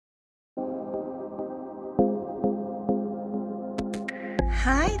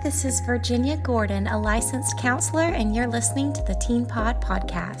Hi, this is Virginia Gordon, a licensed counselor, and you're listening to the Teen Pod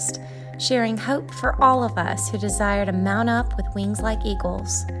Podcast, sharing hope for all of us who desire to mount up with wings like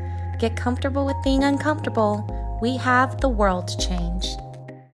eagles. Get comfortable with being uncomfortable. We have the world to change.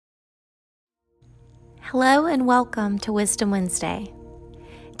 Hello and welcome to Wisdom Wednesday.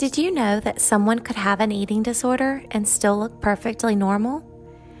 Did you know that someone could have an eating disorder and still look perfectly normal?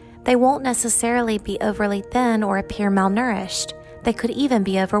 They won't necessarily be overly thin or appear malnourished. They could even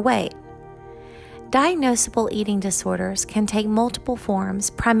be overweight. Diagnosable eating disorders can take multiple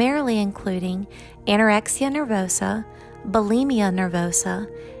forms, primarily including anorexia nervosa, bulimia nervosa,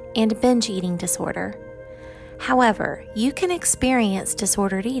 and binge eating disorder. However, you can experience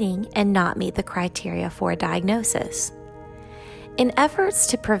disordered eating and not meet the criteria for a diagnosis. In efforts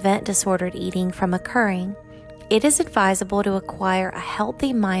to prevent disordered eating from occurring, it is advisable to acquire a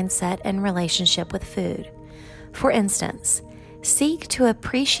healthy mindset and relationship with food. For instance, seek to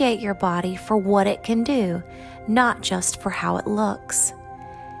appreciate your body for what it can do, not just for how it looks.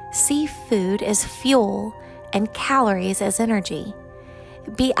 See food as fuel and calories as energy.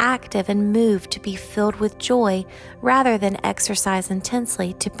 Be active and move to be filled with joy rather than exercise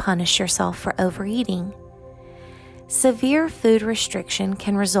intensely to punish yourself for overeating. Severe food restriction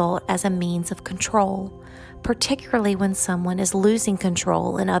can result as a means of control, particularly when someone is losing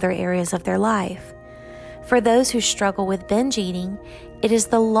control in other areas of their life. For those who struggle with binge eating, it is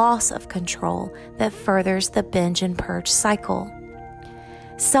the loss of control that furthers the binge and purge cycle.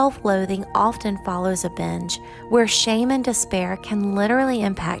 Self-loathing often follows a binge, where shame and despair can literally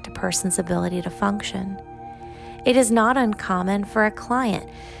impact a person's ability to function. It is not uncommon for a client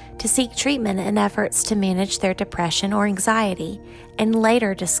to seek treatment in efforts to manage their depression or anxiety, and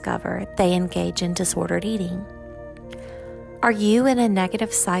later discover they engage in disordered eating. Are you in a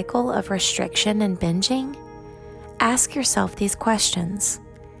negative cycle of restriction and binging? Ask yourself these questions.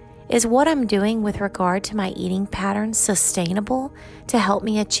 Is what I'm doing with regard to my eating patterns sustainable to help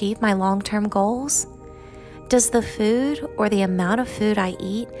me achieve my long-term goals? Does the food or the amount of food I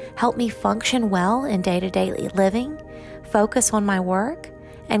eat help me function well in day-to-day living, focus on my work,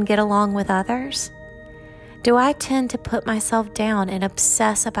 and get along with others? Do I tend to put myself down and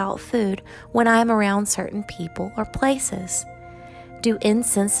obsess about food when I am around certain people or places? Do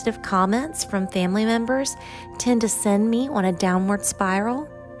insensitive comments from family members tend to send me on a downward spiral?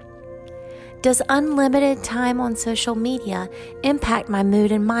 Does unlimited time on social media impact my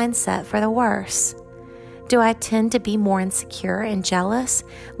mood and mindset for the worse? Do I tend to be more insecure and jealous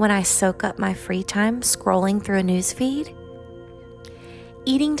when I soak up my free time scrolling through a newsfeed?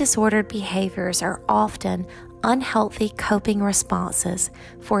 Eating disordered behaviors are often unhealthy coping responses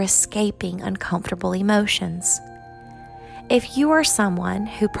for escaping uncomfortable emotions. If you are someone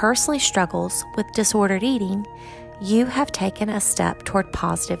who personally struggles with disordered eating, you have taken a step toward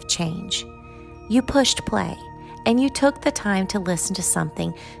positive change. You pushed play, and you took the time to listen to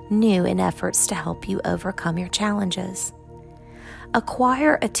something new in efforts to help you overcome your challenges.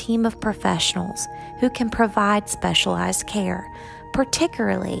 Acquire a team of professionals who can provide specialized care,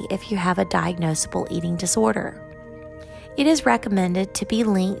 particularly if you have a diagnosable eating disorder. It is recommended to be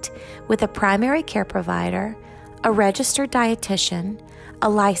linked with a primary care provider, a registered dietitian, a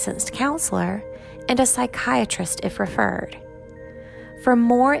licensed counselor, and a psychiatrist if referred. For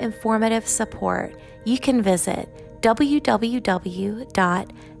more informative support, you can visit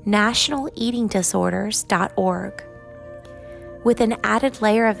www.nationaleatingdisorders.org. With an added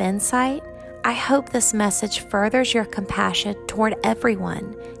layer of insight, I hope this message furthers your compassion toward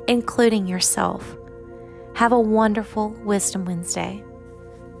everyone, including yourself. Have a wonderful Wisdom Wednesday.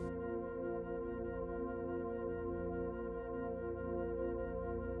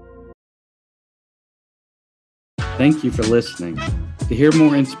 Thank you for listening. To hear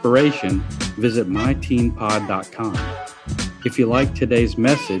more inspiration, visit myteenpod.com. If you like today's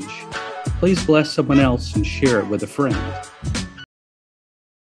message, please bless someone else and share it with a friend.